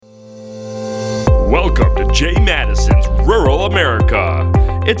Welcome to Jay Matteson's Rural America.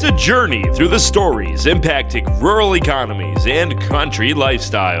 It's a journey through the stories impacting rural economies and country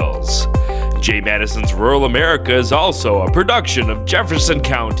lifestyles. Jay Matteson's Rural America is also a production of Jefferson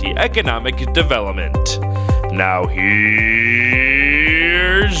County Economic Development. Now here's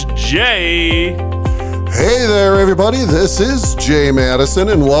Jay. Hey there, everybody. This is Jay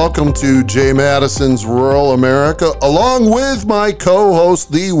Matteson, and welcome to Jay Matteson's Rural America, along with my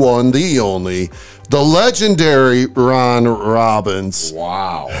co-host, the one, the only, the legendary Ron Robbins.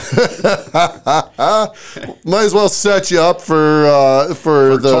 Wow. Might as well set you up for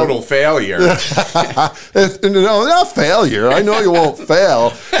the total failure. No, not failure. I know you won't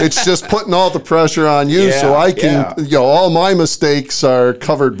fail. It's just putting all the pressure on you, so I can, all my mistakes are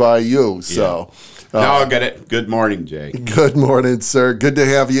covered by you. So. Now I get it. Good morning, Jay. Good morning, sir. Good to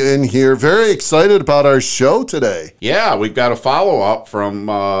have you in here. Very excited about our show today. Yeah, we've got a follow-up from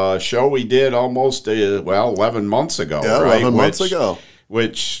a show we did almost, 11 months ago. Yeah, right? 11 months ago.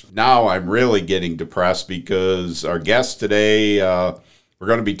 Which now I'm really getting depressed because our guest today, we're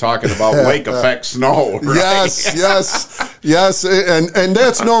going to be talking about lake effect snow, right? Yes. And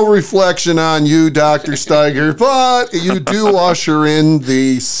that's no reflection on you, Dr. Steiger, but you do usher in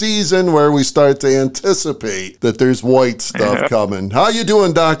the season where we start to anticipate that there's white stuff coming. How you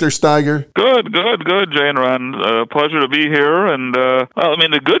doing, Dr. Steiger? Good, Jay and Ron. Pleasure to be here. And,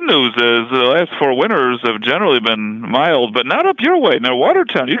 the good news is the last 4 winters have generally been mild, but not up your way. Now,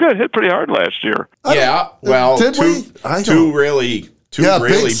 Watertown, you got hit pretty hard last year. Two really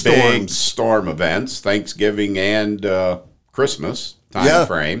big storms. storm events, Thanksgiving and Christmas time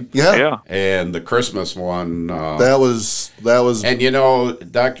frame. Yeah. And the Christmas one. That was. And,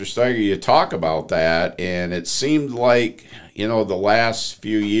 Dr. Steiger, you talk about that, and it seemed like, the last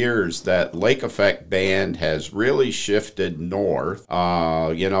few years that lake effect band has really shifted north.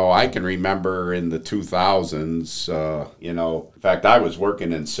 I can remember in the 2000s, in fact, I was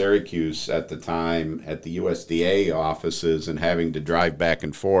working in Syracuse at the time at the USDA offices and having to drive back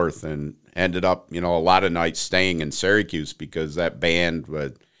and forth, and ended up, a lot of nights staying in Syracuse because that band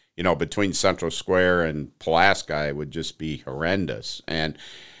would, between Central Square and Pulaski, it would just be horrendous. And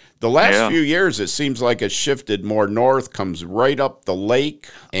the last few years, it seems like it shifted more north, comes right up the lake,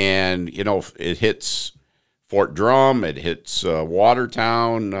 and, it hits Fort Drum, it hits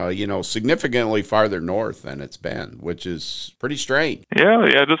Watertown, significantly farther north than it's been, which is pretty strange. Yeah,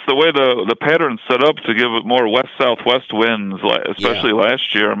 just the way the pattern's set up to give it more west-southwest winds, especially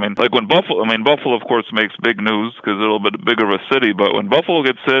last year. Like when Buffalo, of course, makes big news because it's a little bit bigger of a city, but when Buffalo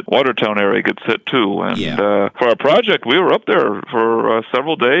gets hit, Watertown area gets hit too. And for our project, we were up there for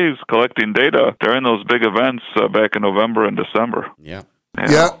several days collecting data during those big events back in November and December. Yeah,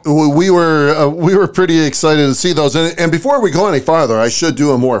 we were pretty excited to see those. And before we go any farther, I should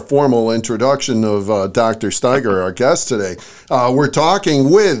do a more formal introduction of Dr. Steiger, our guest today. We're talking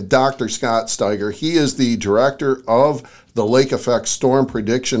with Dr. Scott Steiger. He is the director of the Lake Effect Storm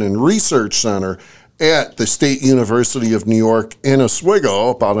Prediction and Research Center at the State University of New York in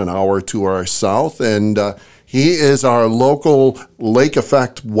Oswego, about an hour to our south. And he is our local lake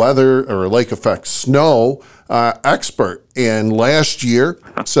effect weather or lake effect snow expert. And last year,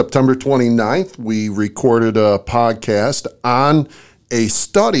 September 29th, we recorded a podcast on a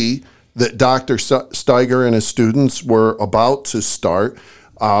study that Dr. Steiger and his students were about to start,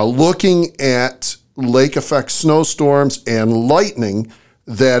 looking at lake effect snowstorms and lightning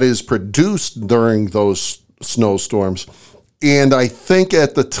that is produced during those snowstorms. And I think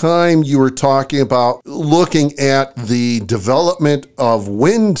at the time you were talking about looking at the development of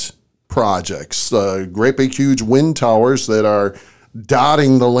wind projects, great big huge wind towers that are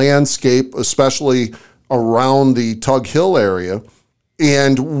dotting the landscape, especially around the Tug Hill area.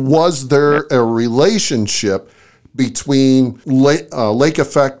 And was there a relationship between lake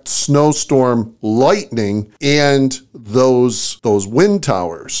effect snowstorm lightning and those wind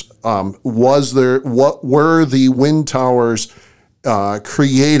towers? What were the wind towers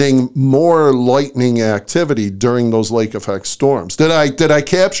creating more lightning activity during those lake effect storms? Did I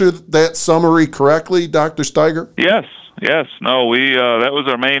capture that summary correctly, Dr. Steiger? Yes. No, we that was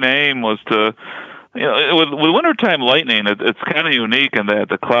our main aim, was to, with wintertime lightning, it's kind of unique in that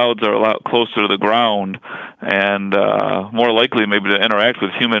the clouds are a lot closer to the ground and more likely maybe to interact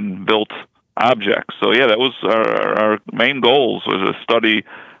with human-built objects. So that was our main goals, was to study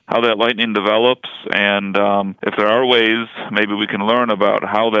how that lightning develops, and if there are ways, maybe we can learn about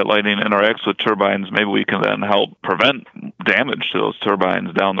how that lightning interacts with turbines. Maybe we can then help prevent damage to those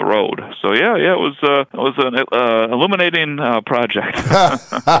turbines down the road. So it was an illuminating project.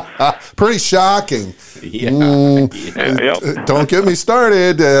 Pretty shocking. Yeah. Yep. Don't get me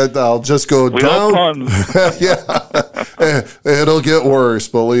started. I'll just go We down. love puns. Yeah, it'll get worse,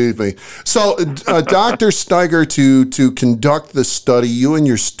 believe me. So, Dr. Steiger, to conduct this study, you and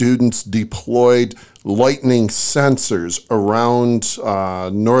your students deployed lightning sensors around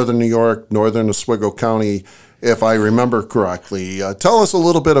northern New York, northern Oswego County, if I remember correctly. Tell us a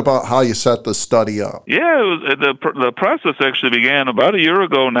little bit about how you set the study up. Yeah, it was, the process actually began about a year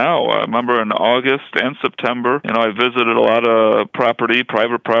ago now. I remember in August and September, I visited a lot of property,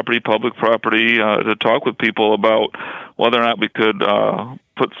 private property, public property, to talk with people about whether or not we could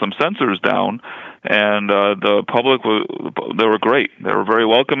put some sensors down. And the public, they were great. They were very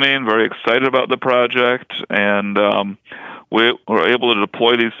welcoming, very excited about the project, and we were able to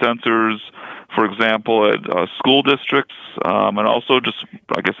deploy these sensors, for example, at school districts, and also just,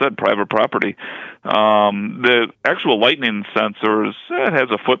 like I said, private property. The actual lightning sensors, it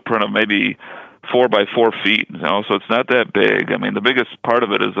has a footprint of maybe 4 by 4 feet, so it's not that big. I mean, the biggest part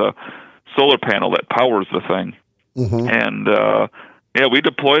of it is a solar panel that powers the thing. Mm-hmm. And, we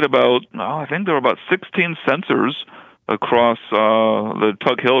deployed I think there were about 16 sensors across the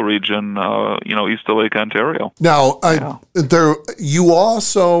Tug Hill region, east of Lake Ontario. Now, you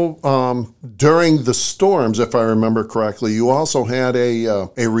also, during the storms, if I remember correctly, you also had a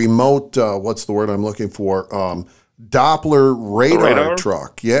remote, what's the word I'm looking for, Doppler radar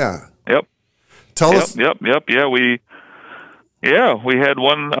truck. Yeah. Yep. Tell us. Yep. Yeah, we had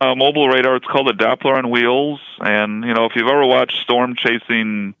one mobile radar. It's called a Doppler on wheels. And, if you've ever watched storm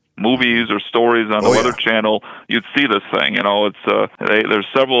chasing movies or stories on the Weather Channel, you'd see this thing. There's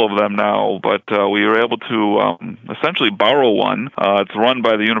several of them now, but we were able to essentially borrow one. It's run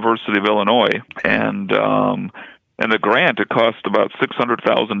by the University of Illinois, and the grant, it cost about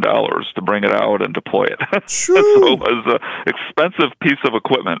 $600,000 to bring it out and deploy it. So it was an expensive piece of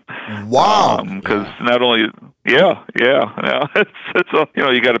equipment. Wow! Because not only, it's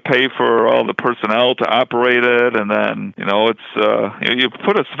you got to pay for all the personnel to operate it, and then you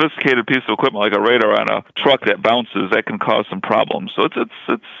put a sophisticated piece of equipment like a radar on a truck that bounces, that can cause some problems. So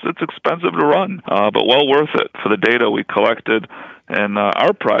it's expensive to run, but well worth it for the data we collected. And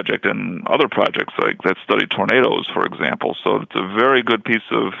our project and other projects like that study tornadoes, for example. So it's a very good piece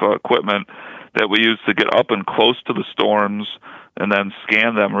of equipment that we use to get up and close to the storms and then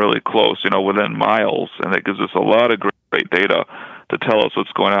scan them really close, within miles. And it gives us a lot of great data to tell us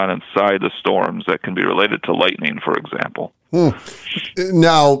what's going on inside the storms that can be related to lightning, for example.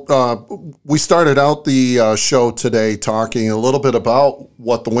 Now, we started out the show today talking a little bit about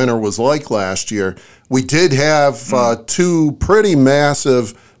what the winter was like last year. We did have 2 pretty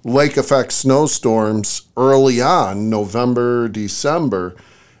massive lake effect snowstorms early on, November, December.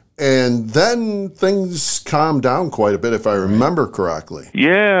 And then things calmed down quite a bit, if I remember correctly.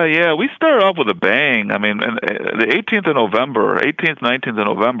 Yeah. We started off with a bang. I mean, the 18th, 19th of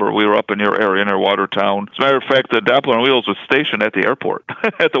November, we were up in your area near Watertown. As a matter of fact, the Doppler on wheels was stationed at the airport,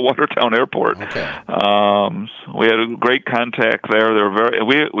 at the Watertown airport. Okay. We had a great contact there. They were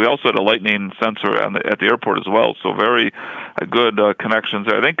we also had a lightning sensor at the airport as well, so very good connections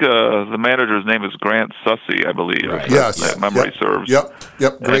there. I think the manager's name is Grant Sussy, I believe. Right. Yes. That memory serves.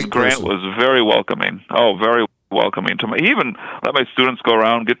 Yep. Great. Grant was very welcoming. Oh, very welcoming to me. He even let my students go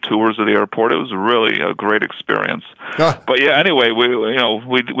around, get tours of the airport. It was really a great experience. But anyway,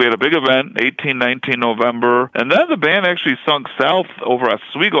 we had a big event, 19 November, and then the band actually sunk south over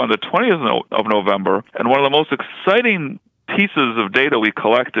Oswego on the 20th of November. And one of the most exciting pieces of data we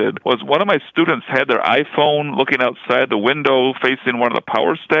collected was one of my students had their iPhone looking outside the window facing one of the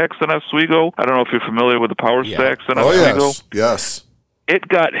power stacks in Oswego. I don't know if you're familiar with the power stacks in Oswego. Yes. It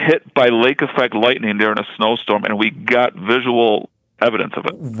got hit by lake effect lightning during a snowstorm, and we got visual evidence of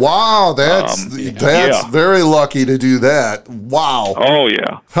it. Wow, that's very lucky to do that. Wow. Oh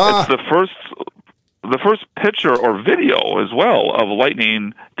yeah, it's the first picture or video as well of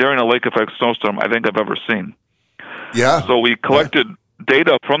lightning during a lake effect snowstorm I think I've ever seen. Yeah. So we collected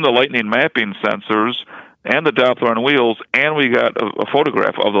data from the lightning mapping sensors and the Doppler on wheels, and we got a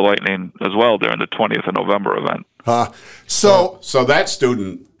photograph of the lightning as well during the 20th of November event. So that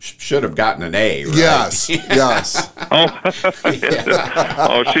student should have gotten an A, right? Yes. She's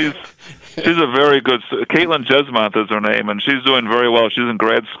a very good. Caitlin Jesmont is her name, and she's doing very well. She's in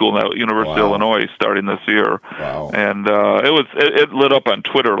grad school now at University of Illinois, starting this year. Wow! And it lit up on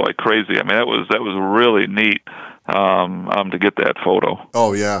Twitter like crazy. I mean, that was really neat to get that photo.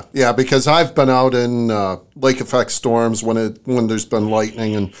 Oh yeah, yeah. Because I've been out in lake effect storms when there's been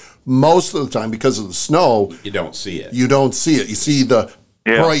lightning, and most of the time, because of the snow, You don't see it. you don't see it. You see the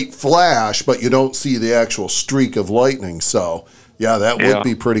bright flash, but you don't see the actual streak of lightning. So yeah, that would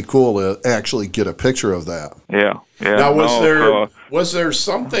be pretty cool to actually get a picture of that. Yeah. Now, was there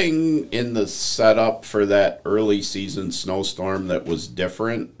something in the setup for that early season snowstorm that was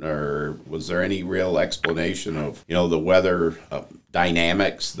different, or was there any real explanation of the weather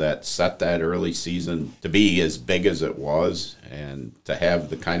dynamics that set that early season to be as big as it was, and to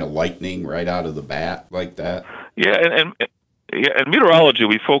have the kind of lightning right out of the bat like that? Yeah, and in meteorology,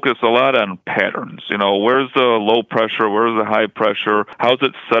 we focus a lot on patterns. Where's the low pressure? Where's the high pressure? How's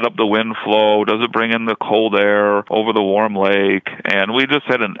it set up the wind flow? Does it bring in the cold air over the warm lake? And we just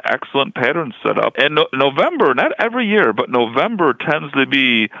had an excellent pattern set up. And November, not every year, but November tends to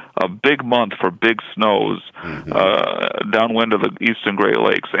be a big month for big snows downwind of the eastern Great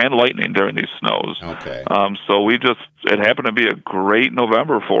Lakes, and lightning during these snows. Okay. So it happened to be a great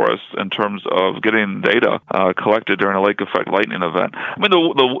November for us in terms of getting data collected during a lake effect lightning event. I mean,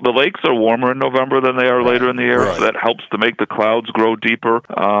 the lakes are warmer in November than they are later in the year, so that helps to make the clouds grow deeper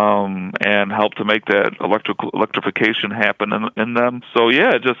and help to make that electrification happen in them. So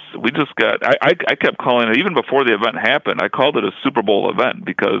yeah, I kept calling it, even before the event happened, I called it a Super Bowl event,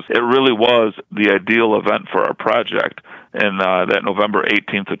 because it really was the ideal event for our project. In that November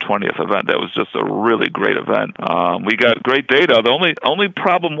 18th to 20th event, that was just a really great event. We got great data. The only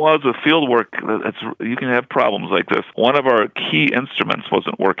problem was the field work. You can have problems like this. One of our key instruments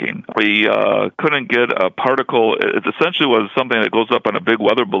wasn't working. We couldn't get a particle. It essentially was something that goes up on a big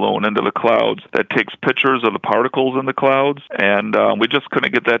weather balloon into the clouds that takes pictures of the particles in the clouds, and we just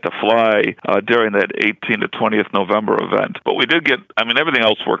couldn't get that to fly during that 18th to 20th November event. But we did get, everything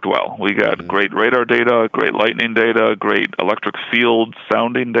else worked well. We got great radar data, great lightning data, great electric field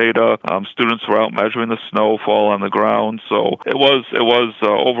sounding data. Students were out measuring the snowfall on the ground, so it was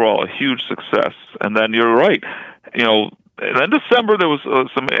overall a huge success. And then you're right, And then December, there was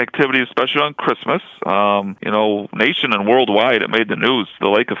some activity, especially on Christmas. Nation and worldwide, it made the news, the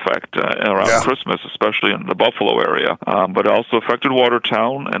lake effect around Christmas, especially in the Buffalo area. But it also affected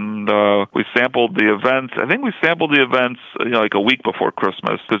Watertown, and we sampled the events. I think we sampled the events, like a week before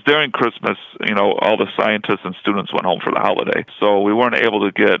Christmas, because during Christmas, all the scientists and students went home for the holiday. So we weren't able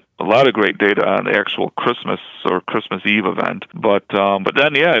to get a lot of great data on the actual Christmas or Christmas Eve event. But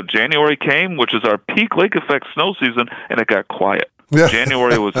then, January came, which is our peak lake effect snow season, and it got quiet. Yeah.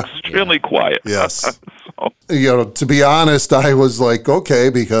 January was extremely quiet. Yes. To be honest, I was like, okay,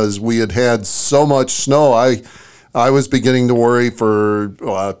 because we had so much snow, I was beginning to worry for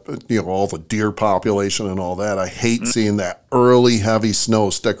all the deer population and all that. I hate seeing that early heavy snow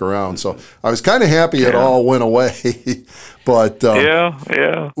stick around. So I was kind of happy it all went away. But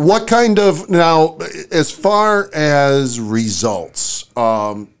what kind of, now as far as results,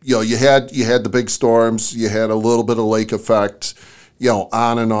 you had the big storms, you had a little bit of lake effect,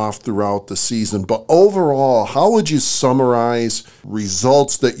 on and off throughout the season. But overall, how would you summarize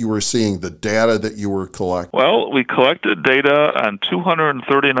results that you were seeing, the data that you were collecting? Well, we collected data on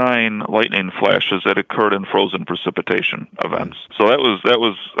 239 lightning flashes that occurred in frozen precipitation events. So that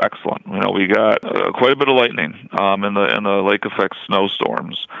was excellent. We got quite a bit of lightning in the lake effect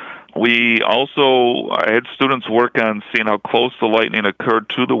snowstorms. We also had students work on seeing how close the lightning occurred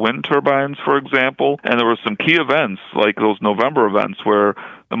to the wind turbines, for example. And there were some key events, like those November events, where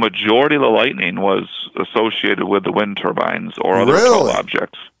the majority of the lightning was associated with the wind turbines or other tall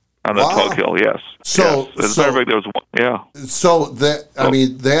objects on the Tug Hill. Yes. So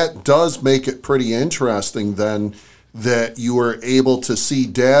that does make it pretty interesting then, that you were able to see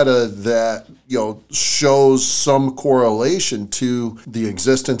data that shows some correlation to the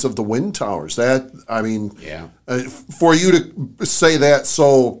existence of the wind towers. For you to say that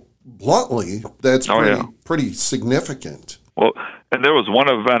so bluntly, that's pretty significant. Well, and there was one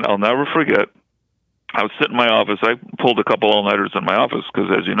event I'll never forget. I was sitting in my office. I pulled a couple all-nighters in my office because,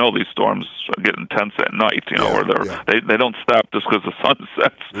 as you know, these storms get intense at night, where they don't stop just because the sun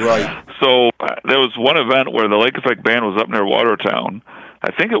sets. Right. So there was one event where the Lake Effect Band was up near Watertown.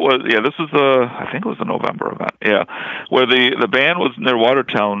 I think it was the November event. Yeah, where the band was near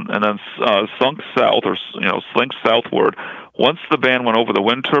Watertown and then sunk south or slinked southward. Once the band went over the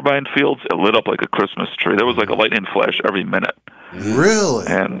wind turbine fields, it lit up like a Christmas tree. There was like a lightning flash every minute. Really?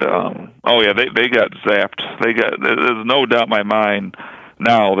 And they got zapped. There's no doubt in my mind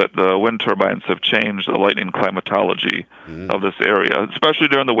now that the wind turbines have changed the lightning climatology of this area, especially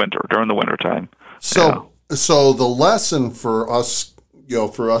during the winter time. So the lesson for us,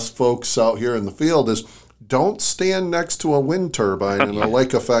 for us folks out here in the field is don't stand next to a wind turbine in a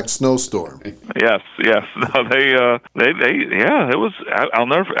lake effect snowstorm. Yes. No, yeah. It was. I'll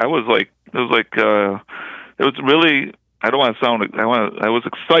never. I was like. It was like. It was really. I don't want to sound. I was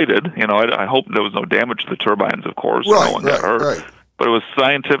excited. I hope there was no damage to the turbines. Of course, no one got hurt. Right. But it was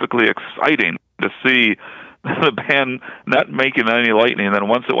scientifically exciting to see the band not making any lightning. And then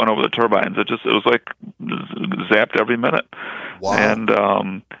once it went over the turbines, it was like zapped every minute. Wow. And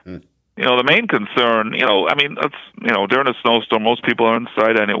the main concern, during a snowstorm, most people are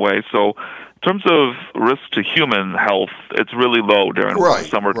inside anyway. So in terms of risk to human health, it's really low during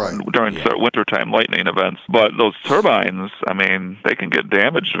wintertime lightning events. But those turbines, they can get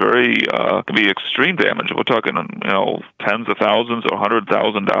damaged can be extreme damage. We're talking, tens of thousands or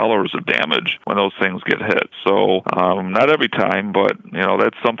 $100,000 of damage when those things get hit. So not every time, but,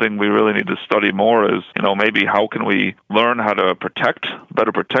 that's something we really need to study more is, maybe how can we learn how to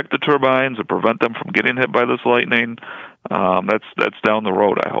better protect the turbines or prevent them from getting hit by this lightning. That's down the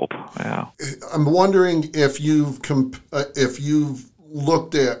road, I hope. Yeah. I'm wondering if you've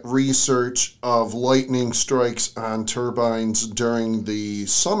looked at research of lightning strikes on turbines during the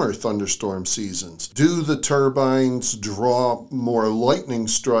summer thunderstorm seasons. Do the turbines draw more lightning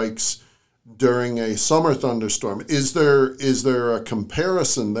strikes during a summer thunderstorm? Is there a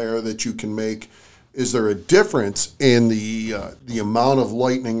comparison there that you can make? Is there a difference in the amount of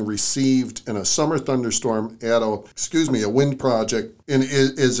lightning received in a summer thunderstorm at a wind project? And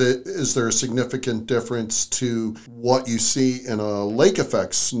is there a significant difference to what you see in a lake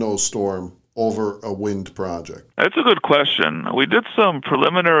effect snowstorm over a wind project? That's a good question. We did some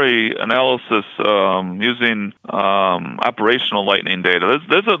preliminary analysis using operational lightning data.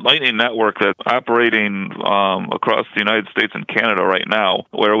 There's a lightning network that's operating across the United States and Canada right now,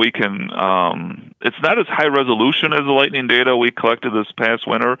 where we can. It's not as high resolution as the lightning data we collected this past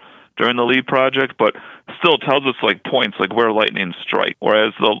winter during the LEAD project, but still tells us points where lightning strike.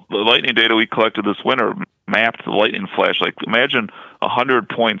 Whereas the lightning data we collected this winter mapped the lightning flash. Imagine 100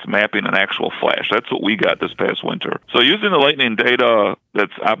 points mapping an actual flash. That's what we got this past winter. So using the lightning data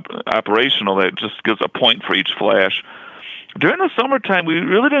that's operational, that just gives a point for each flash. During the summertime, we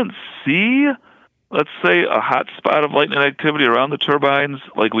really didn't see, let's say, a hot spot of lightning activity around the turbines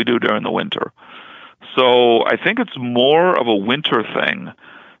like we do during the winter. So I think it's more of a winter thing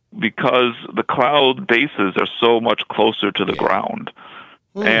because the cloud bases are so much closer to the ground.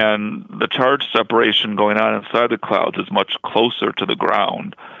 And the charge separation going on inside the clouds is much closer to the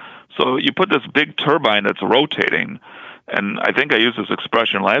ground. So you put this big turbine that's rotating, and I think I used this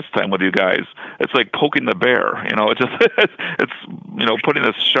expression last time with you guys. It's like poking the bear. It's putting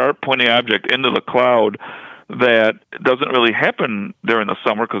this sharp, pointy object into the cloud that doesn't really happen during the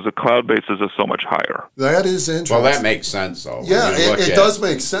summer because the cloud bases are so much higher. That is interesting. Well, that makes sense, though. Yeah, it does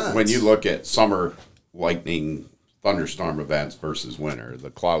make sense. When you look at summer lightning thunderstorm events versus winter,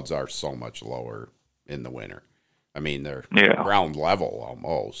 the clouds are so much lower in the winter. They're ground level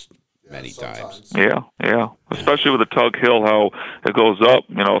almost many times. Yeah. Especially with the Tug Hill, how it goes up,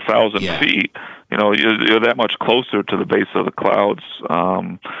 1,000 feet. You're that much closer to the base of the clouds.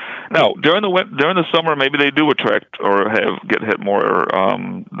 Now, during the summer, maybe they do attract or get hit more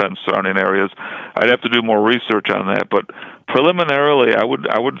than surrounding areas. I'd have to do more research on that, but preliminarily, I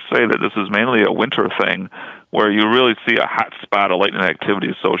would say that this is mainly a winter thing, where you really see a hot spot of lightning activity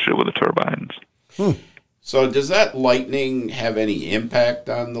associated with the turbines. So, does that lightning have any impact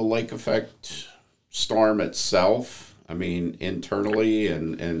on the lake effect storm itself? Internally,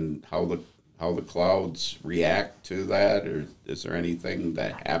 and how the clouds react to that, or is there anything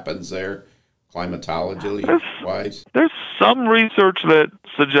that happens there, climatology-wise? There's some research that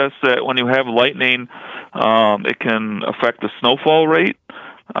suggests that when you have lightning, it can affect the snowfall rate.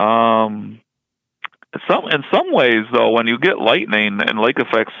 In some ways, though, when you get lightning and lake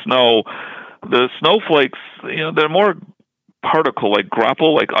effect snow, the snowflakes, they're more particle, like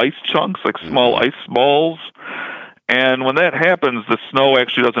grapple, like ice chunks, like small ice balls. And when that happens, the snow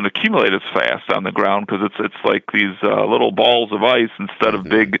actually doesn't accumulate as fast on the ground because it's like these little balls of ice instead of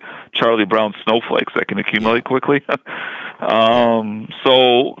big Charlie Brown snowflakes that can accumulate quickly.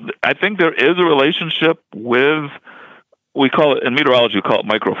 So I think there is a relationship with, we call it, in meteorology, we call it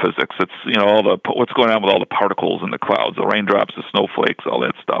microphysics. It's, what's going on with all the particles in the clouds, the raindrops, the snowflakes, all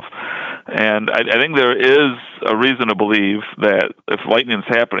that stuff. And I think there is a reason to believe that if lightning's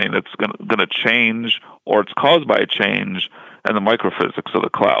happening, it's going to change, or it's caused by a change in the microphysics of the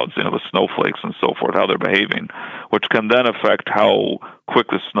clouds, the snowflakes and so forth, how they're behaving, which can then affect how quick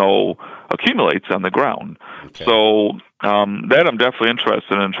the snow accumulates on the ground. Okay. So that I'm definitely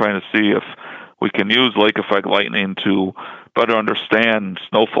interested in trying to see if we can use lake effect lightning to better understand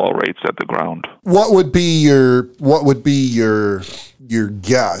snowfall rates at the ground. What would be your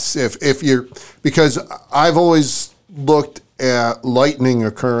guess if you're, because I've always looked at lightning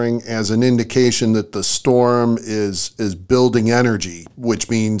occurring as an indication that the storm is building energy, which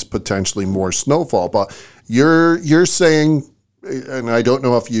means potentially more snowfall. But you're saying, and I don't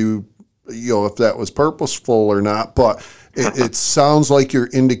know if if that was purposeful or not, but it sounds like you're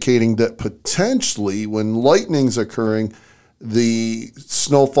indicating that potentially when lightning's occurring, the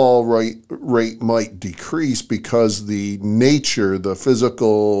snowfall rate might decrease because the nature, the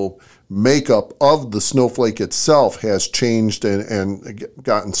physical makeup of the snowflake itself has changed and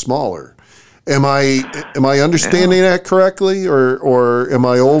gotten smaller. Am I understanding that correctly, or am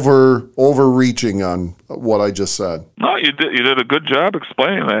I overreaching on what I just said? No, you did a good job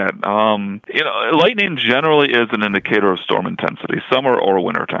explaining that. Lightning generally is an indicator of storm intensity, summer or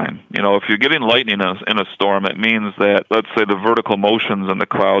wintertime. If you're getting lightning in a storm, it means that, let's say, the vertical motions in the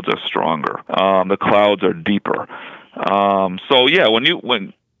clouds are stronger. The clouds are deeper.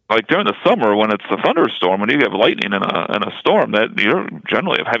 Like during the summer, when it's a thunderstorm, when you have lightning in a storm, that you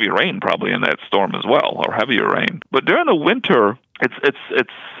generally have heavy rain probably in that storm as well, or heavier rain. But during the winter, it's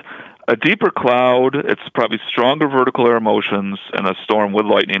a deeper cloud. It's probably stronger vertical air motions in a storm with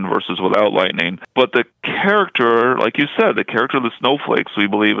lightning versus without lightning. But the character, like you said, the character of the snowflakes, we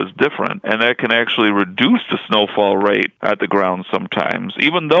believe, is different, and that can actually reduce the snowfall rate at the ground sometimes,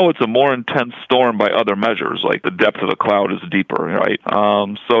 even though it's a more intense storm by other measures, like the depth of the cloud is deeper, right?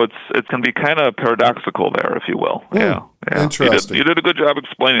 So it can be kind of paradoxical there, if you will. Yeah. Interesting. You did a good job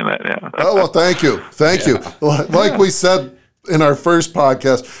explaining that. Yeah. Oh, well, thank you. Like we said in our first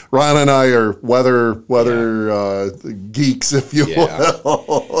podcast, Ron and I are weather geeks, if you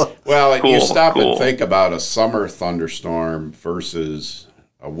will. Well, you stop and think about a summer thunderstorm versus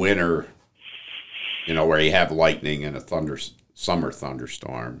a winter, where you have lightning and a summer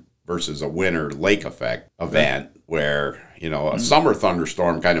thunderstorm versus a winter lake effect event where, a summer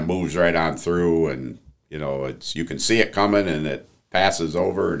thunderstorm kind of moves right on through and, you can see it coming and it passes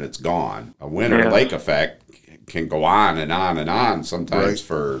over and it's gone. A winter lake effect can go on and on and on, sometimes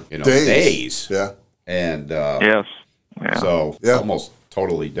for days. Yeah. And so almost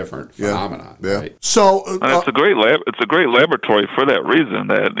totally different phenomenon. Yeah. Right? So it's a great laboratory for that reason,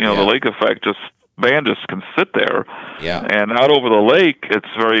 that the lake effect band just can sit there. Yeah. And out over the lake, it's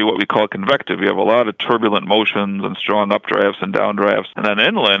very what we call convective. You have a lot of turbulent motions and strong updrafts and downdrafts. And then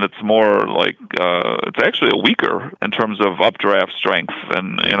inland, it's more like it's actually a weaker in terms of updraft strength,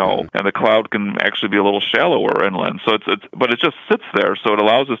 and and the cloud can actually be a little shallower inland. So but it just sits there, so it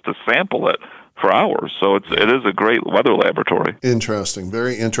allows us to sample it for hours. So it is a great weather laboratory. Interesting,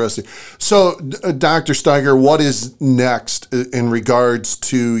 very interesting. So, Dr. Steiger, what is next in regards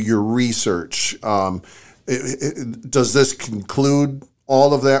to your research? Does this conclude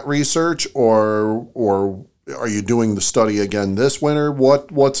all of that research, or are you doing the study again this winter?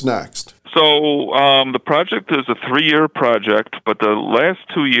 What's next? So the project is a 3-year project, but the last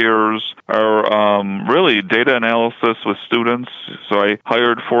 2 years are really data analysis with students. So I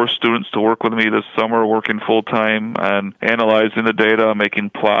hired 4 students to work with me this summer, working full-time and analyzing the data, making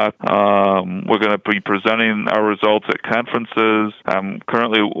plots. We're going to be presenting our results at conferences.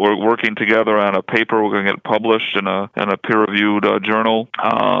 Currently, we're working together on a paper we're going to get published in a peer-reviewed journal.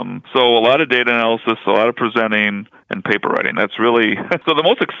 So a lot of data analysis, a lot of presenting, and paper writing. That's really so. The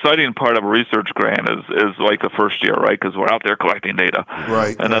most exciting part of a research grant is like the first year, right? Because we're out there collecting data,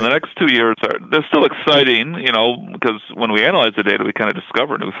 right? And then the next 2 years they're still exciting, because when we analyze the data, we kind of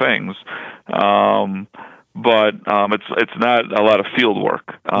discover new things. But it's not a lot of field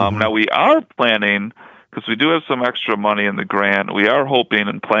work. Now we are planning, because we do have some extra money in the grant, we are hoping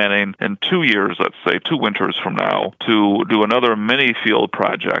and planning in 2 years, let's say 2 winters from now, to do another mini field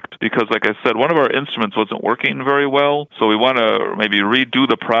project. Because like I said, one of our instruments wasn't working very well, so we want to maybe redo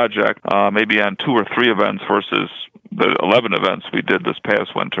the project, maybe on 2 or 3 events versus the 11 events we did this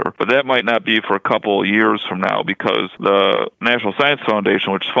past winter. But that might not be for a couple years from now, because the National Science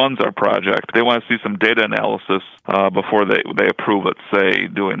Foundation, which funds our project, they want to see some data analysis before they approve it, say,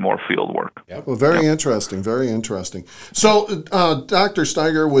 doing more field work. Yep. Well, very interesting, very interesting. So, Dr.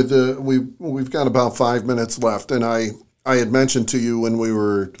 Steiger, we've got about 5 minutes left, and I had mentioned to you when we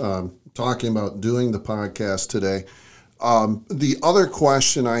were talking about doing the podcast today, the other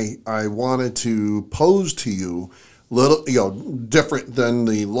question I wanted to pose to you, different than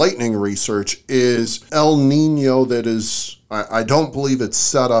the lightning research, is El Nino that is, I don't believe it's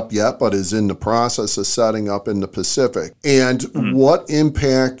set up yet, but is in the process of setting up in the Pacific. And what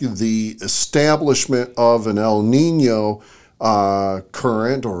impact the establishment of an El Nino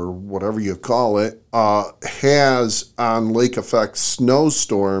current or whatever you call it has on lake effect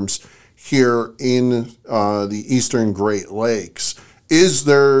snowstorms here in the eastern Great Lakes. Is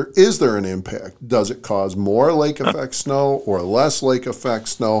there an impact? Does it cause more lake effect snow or less lake effect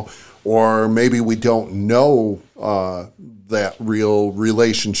snow? Or maybe we don't know that real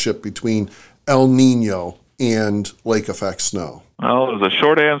relationship between El Nino and lake effect snow? Well, there's a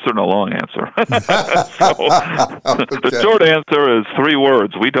short answer and a long answer. The short answer is 3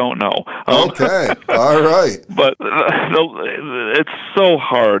 words. We don't know. Okay. All right. But it's so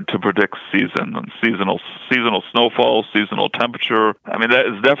hard to predict seasonal snowfall, seasonal temperature. I mean, that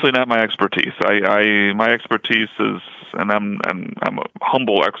is definitely not my expertise. My expertise is, and I'm a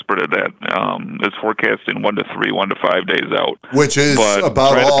humble expert at that, is forecasting 1 to 3, 1 to 5 days out. Which is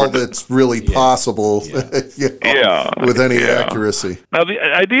about all that's really possible with any accuracy. Now, the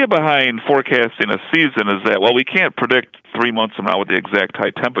idea behind forecasting a season is that, well, we can't predict 3 months from now what the exact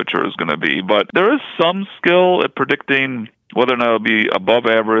high temperature is going to be, but there is some skill at predicting whether or not it'll be above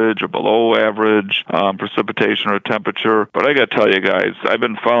average or below average precipitation or temperature. But I got to tell you guys, I've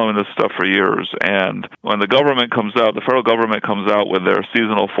been following this stuff for years, and when the federal government comes out with their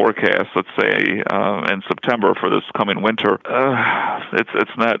seasonal forecast, let's say in September for this coming winter,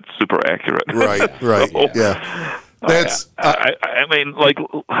 it's not super accurate. Right, yeah. I mean, like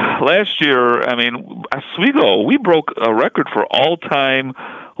last year, Oswego, we broke a record for all-time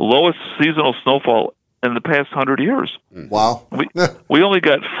lowest seasonal snowfall in the past 100 years. Wow. We only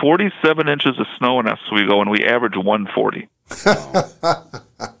got 47 inches of snow in Oswego, and we averaged 140.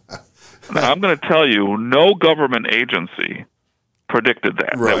 Now, I'm going to tell you, no government agency predicted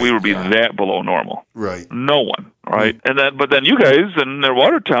that we would be that below normal. Right. No one, right? But then you guys in their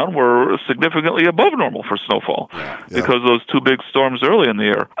Watertown were significantly above normal for snowfall because of those 2 big storms early in the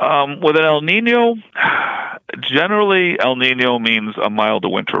year. With an El Nino, generally El Nino means a milder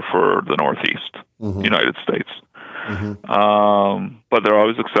winter for the Northeast United States. But there are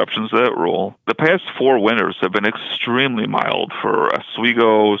always exceptions to that rule. The past 4 winters have been extremely mild for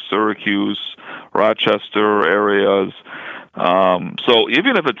Oswego, Syracuse, Rochester areas. So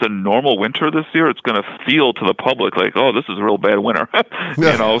even if it's a normal winter this year, it's going to feel to the public like, oh, this is a real bad winter.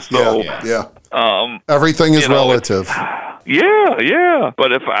 Everything is relative. Yeah.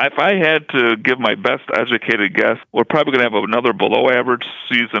 But if I had to give my best educated guess, we're probably going to have another below average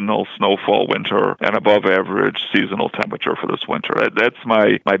seasonal snowfall winter and above average seasonal temperature for this winter. That's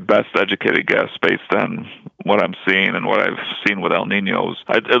my best educated guess based on what I'm seeing and what I've seen with El Ninos.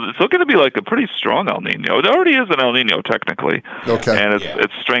 It's looking to be like a pretty strong El Nino. It already is an El Nino technically. Okay. And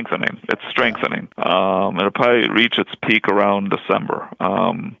it's strengthening. It'll probably reach its peak around December.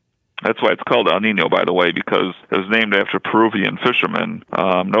 That's why it's called El Nino, by the way, because it was named after Peruvian fishermen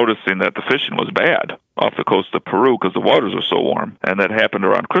noticing that the fishing was bad off the coast of Peru because the waters are so warm, and that happened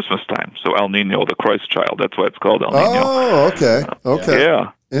around Christmas time. So El Nino, the Christ child, that's why it's called El Nino. Oh, okay.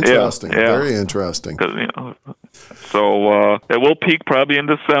 Yeah. Interesting. Very interesting. So it will peak probably in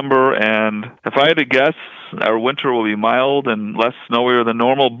December, and if I had to guess, our winter will be mild and less snowier than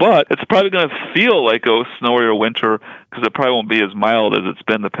normal, but it's probably going to feel like a snowier winter because it probably won't be as mild as it's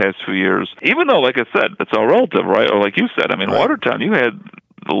been the past few years. Even though, like I said, it's all relative, right? Or like you said, Watertown, you had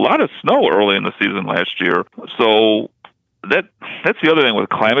a lot of snow early in the season last year. So that's the other thing with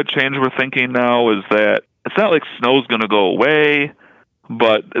climate change we're thinking now is that it's not like snow's going to go away,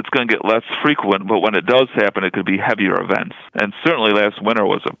 but it's going to get less frequent. But when it does happen, it could be heavier events. And certainly last winter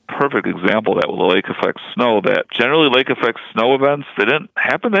was a perfect example of that with the lake effect snow, that generally lake effect snow events, they didn't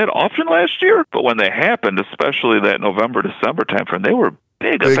happen that often last year. But when they happened, especially that November, December timeframe, they were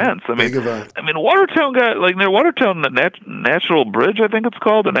big events. Watertown got, like near Watertown, the Natural Bridge, I think it's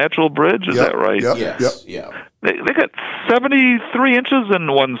called, the Natural Bridge. Is that right? Yep. They got 73 inches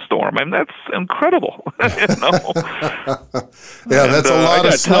in one storm. That's incredible. That's a lot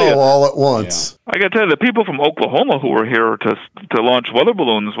of snow all at once. I got to tell you, the people from Oklahoma who were here to launch weather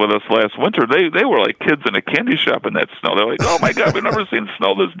balloons with us last winter, they were like kids in a candy shop in that snow. They're like, oh my God, we've never seen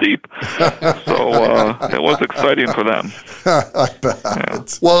snow this deep. So it was exciting for them. I bet. Yeah.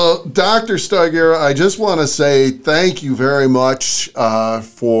 Well, Dr. Steiger, I just want to say thank you very much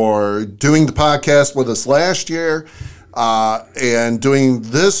for doing the podcast with us last year and doing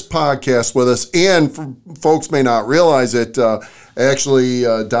this podcast with us. And for folks may not realize it, actually,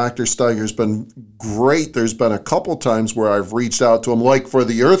 Dr. Steiger's been great. There's been a couple times where I've reached out to him, like for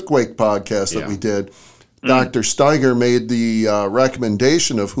the earthquake podcast that we did. Dr. Steiger made the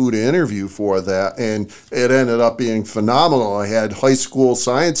recommendation of who to interview for that, and it ended up being phenomenal. I had high school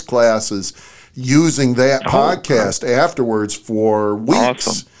science classes using that podcast afterwards for weeks.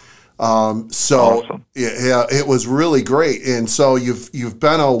 Awesome. Awesome. Yeah, it was really great. And so you've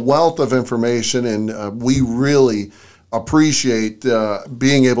been a wealth of information, and we really appreciate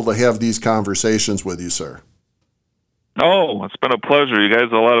being able to have these conversations with you, sir. Oh, it's been a pleasure. You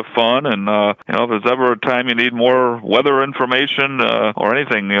guys are a lot of fun, and if there's ever a time you need more weather information or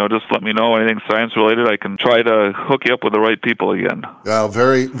anything, just let me know. Anything science related, I can try to hook you up with the right people again. Well,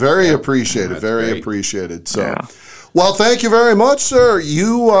 very, very appreciated. Very great. appreciated. So, well, thank you very much, sir.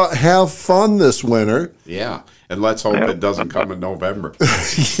 You have fun this winter. Yeah, and let's hope it doesn't come in November.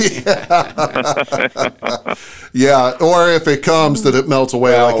 Yeah, or if it comes, that it melts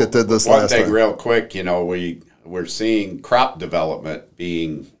away like it did this last time. One thing real quick, we're seeing crop development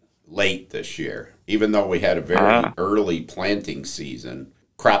being late this year. Even though we had a very early planting season,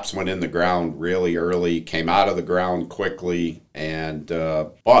 crops went in the ground really early, came out of the ground quickly, and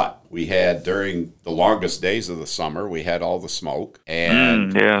but we had, during the longest days of the summer, we had all the smoke,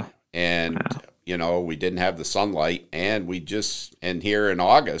 and we didn't have the sunlight, and and here in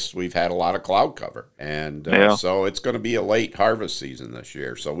August we've had a lot of cloud cover, and so it's going to be a late harvest season this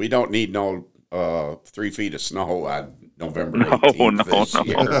year. So we don't need no 3 feet of snow on November 18th this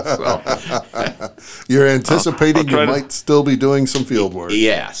year. So. You're anticipating you might still be doing some field work.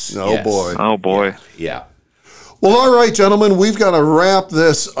 Yes. Boy. Oh, boy. Yeah. Well, all right, gentlemen, we've got to wrap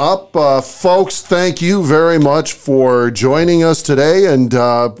this up. Folks, thank you very much for joining us today, and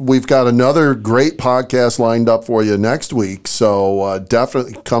we've got another great podcast lined up for you next week, so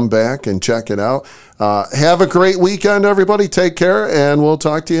definitely come back and check it out. Have a great weekend, everybody. Take care, and we'll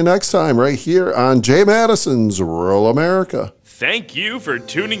talk to you next time right here on Jay Mattison's Rural America. Thank you for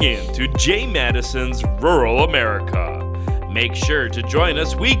tuning in to Jay Mattison's Rural America. Make sure to join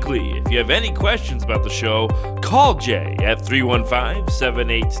us weekly. If you have any questions about the show, call Jay at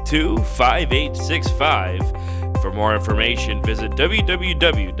 315-782-5865. For more information, visit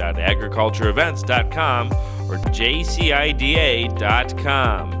www.agricultureevents.com or jcida.com.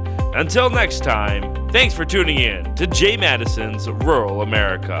 Until next time, thanks for tuning in to Jay Mattison's Rural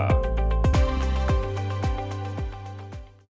America.